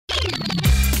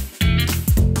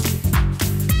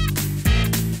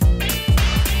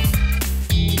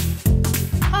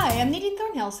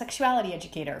Thornhill, sexuality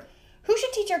educator. Who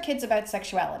should teach our kids about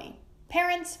sexuality?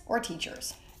 Parents or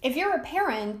teachers? If you're a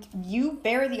parent, you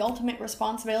bear the ultimate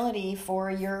responsibility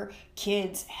for your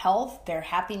kids' health, their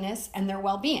happiness, and their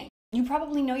well-being. You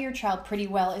probably know your child pretty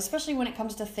well, especially when it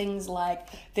comes to things like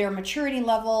their maturity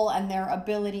level and their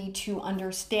ability to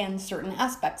understand certain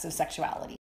aspects of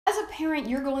sexuality. As a parent,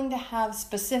 you're going to have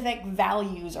specific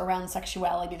values around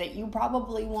sexuality that you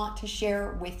probably want to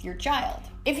share with your child.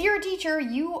 If you're a teacher,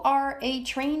 you are a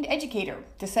trained educator.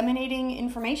 Disseminating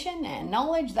information and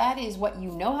knowledge, that is what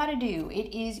you know how to do.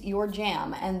 It is your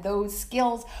jam, and those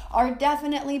skills are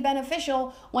definitely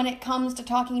beneficial when it comes to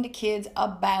talking to kids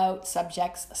about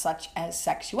subjects such as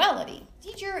sexuality.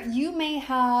 Teacher, you may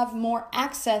have more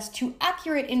access to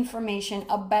accurate information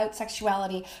about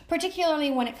sexuality, particularly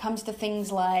when it comes to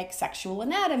things like sexual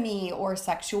anatomy or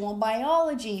sexual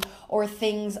biology or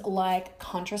things like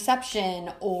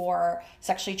contraception or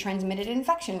sexually transmitted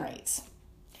infection rates.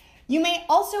 You may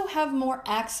also have more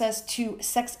access to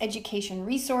sex education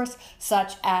resources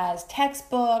such as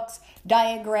textbooks,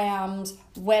 diagrams,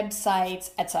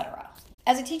 websites, etc.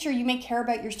 As a teacher, you may care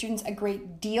about your students a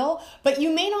great deal, but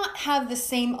you may not have the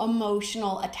same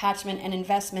emotional attachment and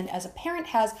investment as a parent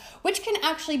has, which can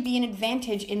actually be an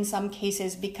advantage in some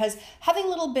cases because having a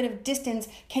little bit of distance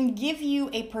can give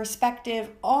you a perspective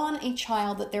on a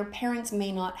child that their parents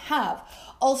may not have.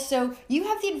 Also, you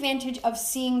have the advantage of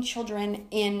seeing children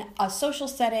in a social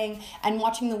setting and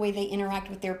watching the way they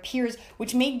interact with their peers,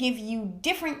 which may give you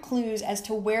different clues as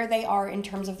to where they are in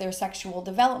terms of their sexual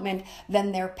development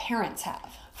than their parents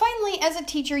have. Finally, as a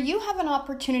teacher, you have an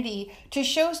opportunity to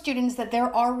show students that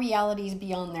there are realities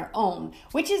beyond their own,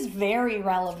 which is very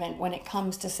relevant when it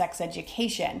comes to sex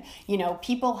education. You know,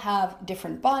 people have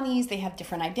different bodies, they have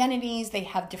different identities, they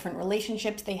have different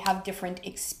relationships, they have different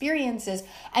experiences,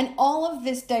 and all of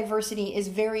this diversity is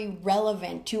very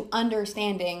relevant to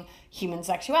understanding human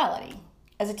sexuality.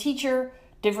 As a teacher,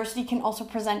 diversity can also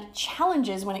present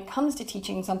challenges when it comes to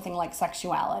teaching something like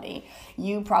sexuality.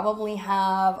 You probably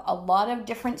have a lot of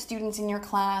different students in your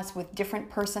class with different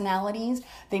personalities.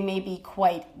 They may be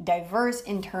quite diverse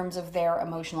in terms of their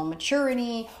emotional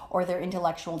maturity or their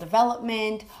intellectual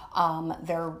development,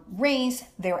 their race,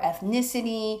 their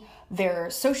ethnicity, their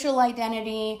social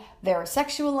identity, their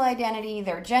sexual identity,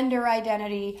 their gender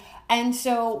identity. And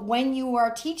so when you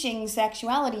are teaching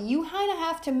sexuality, you kind of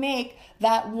have to make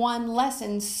that one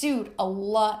lesson suit a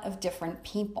lot of different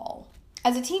people.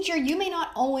 As a teacher, you may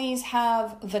not always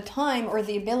have the time or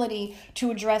the ability to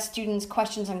address students'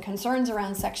 questions and concerns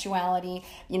around sexuality,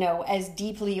 as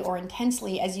deeply or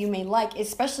intensely as you may like,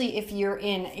 especially if you're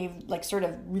in a sort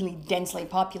of really densely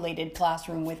populated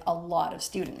classroom with a lot of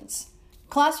students.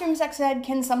 Classroom sex ed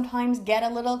can sometimes get a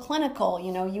little clinical.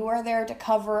 You are there to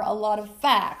cover a lot of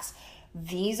facts.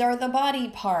 These are the body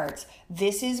parts.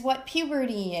 This is what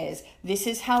puberty is. This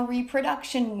is how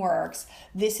reproduction works.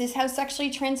 This is how sexually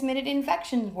transmitted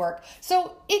infections work.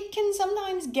 So it can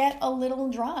sometimes get a little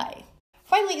dry.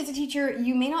 Finally, as a teacher,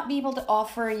 you may not be able to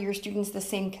offer your students the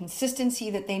same consistency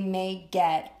that they may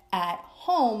get at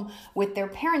home with their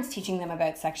parents teaching them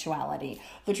about sexuality.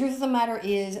 The truth of the matter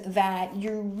is that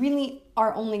you really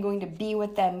are only going to be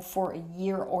with them for a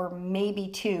year or maybe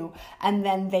two, and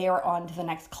then they are on to the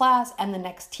next class and the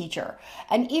next teacher.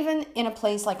 And even in a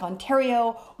place like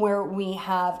Ontario, where we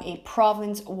have a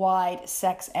province-wide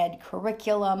sex ed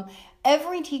curriculum,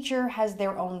 every teacher has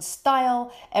their own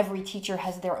style, every teacher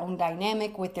has their own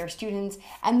dynamic with their students,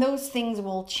 and those things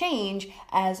will change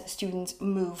as students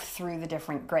move through the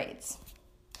different grades.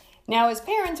 Now, as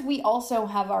parents, we also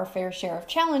have our fair share of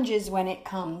challenges when it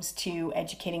comes to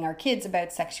educating our kids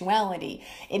about sexuality.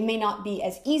 It may not be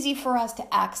as easy for us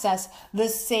to access the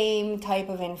same type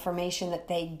of information that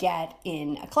they get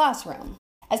in a classroom.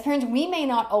 As parents, we may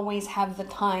not always have the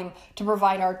time to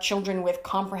provide our children with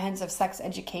comprehensive sex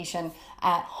education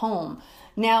at home.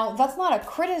 Now, that's not a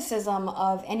criticism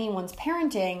of anyone's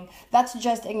parenting. That's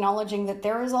just acknowledging that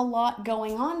there is a lot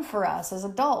going on for us as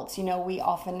adults. We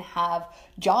often have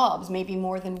jobs, maybe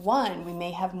more than one. We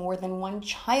may have more than one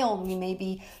child. We may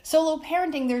be solo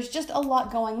parenting. There's just a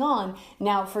lot going on.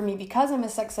 Now, for me, because I'm a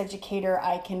sex educator,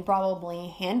 I can probably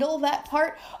handle that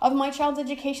part of my child's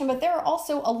education, but there are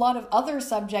also a lot of other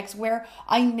subjects where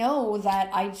I know that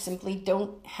I simply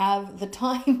don't have the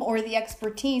time or the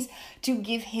expertise to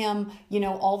give him,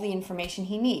 all the information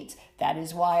he needs. That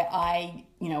is why I,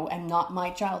 am not my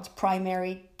child's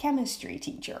primary chemistry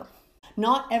teacher.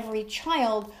 Not every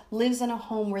child lives in a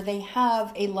home where they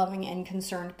have a loving and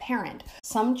concerned parent.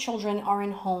 Some children are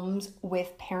in homes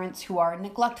with parents who are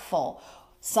neglectful.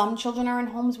 Some children are in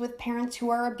homes with parents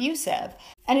who are abusive.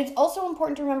 And it's also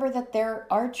important to remember that there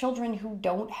are children who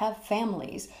don't have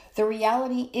families. The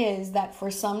reality is that for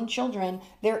some children,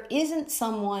 there isn't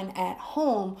someone at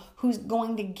home who's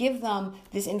going to give them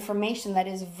this information that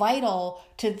is vital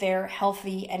to their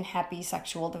healthy and happy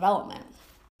sexual development.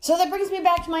 So that brings me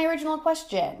back to my original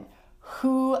question.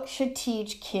 Who should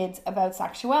teach kids about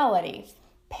sexuality?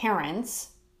 Parents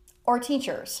or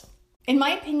teachers? In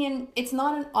my opinion, it's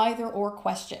not an either-or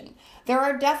question. There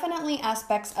are definitely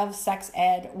aspects of sex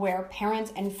ed where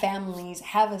parents and families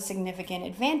have a significant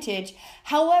advantage.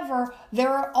 However,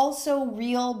 there are also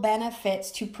real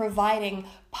benefits to providing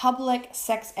public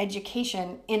sex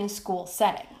education in a school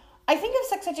setting. I think of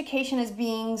sex education as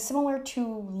being similar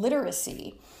to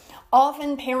literacy.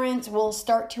 Often parents will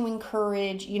start to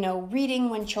encourage, reading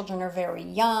when children are very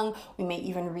young. We may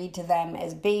even read to them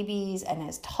as babies and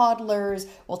as toddlers.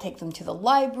 We'll take them to the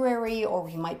library, or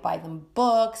we might buy them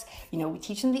books. We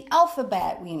teach them the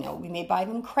alphabet. We may buy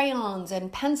them crayons and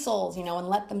pencils, and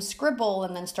let them scribble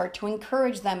and then start to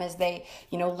encourage them as they,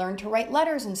 learn to write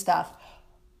letters and stuff.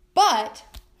 But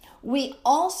we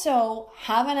also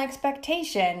have an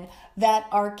expectation that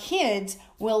our kids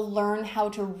will learn how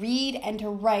to read and to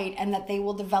write, and that they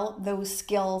will develop those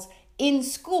skills in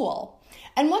school.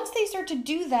 And once they start to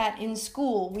do that in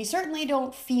school, we certainly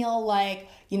don't feel like,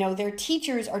 their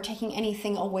teachers are taking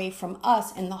anything away from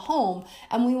us in the home.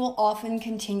 And we will often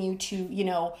continue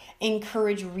to,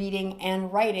 encourage reading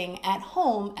and writing at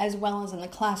home as well as in the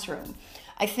classroom.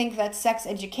 I think that sex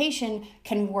education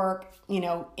can work,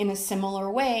 in a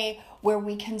similar way, where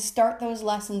we can start those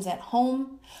lessons at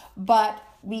home, but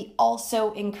we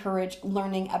also encourage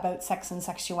learning about sex and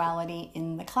sexuality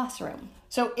in the classroom.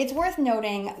 So it's worth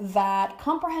noting that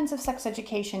comprehensive sex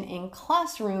education in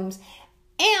classrooms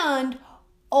and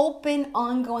open,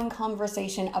 ongoing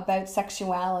conversation about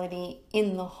sexuality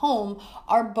in the home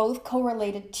are both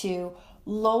correlated to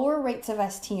lower rates of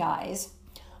STIs,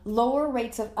 lower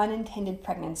rates of unintended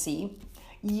pregnancy,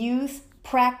 youth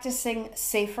practicing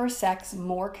safer sex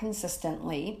more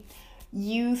consistently,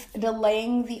 youth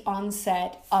delaying the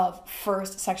onset of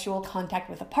first sexual contact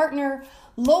with a partner,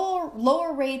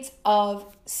 lower rates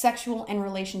of sexual and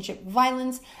relationship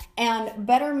violence, and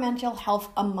better mental health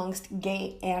amongst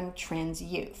gay and trans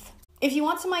youth. If you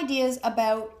want some ideas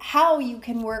about how you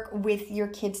can work with your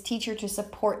kid's teacher to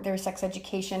support their sex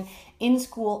education in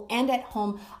school and at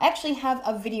home, I actually have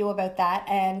a video about that,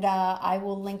 and I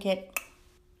will link it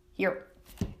here.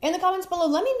 In the comments below,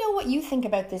 let me know what you think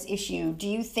about this issue. Do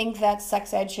you think that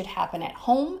sex ed should happen at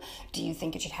home? Do you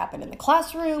think it should happen in the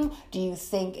classroom? Do you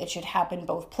think it should happen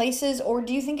both places? Or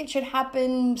do you think it should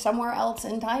happen somewhere else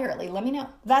entirely? Let me know.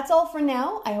 That's all for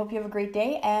now. I hope you have a great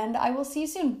day, and I will see you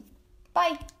soon.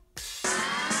 Bye.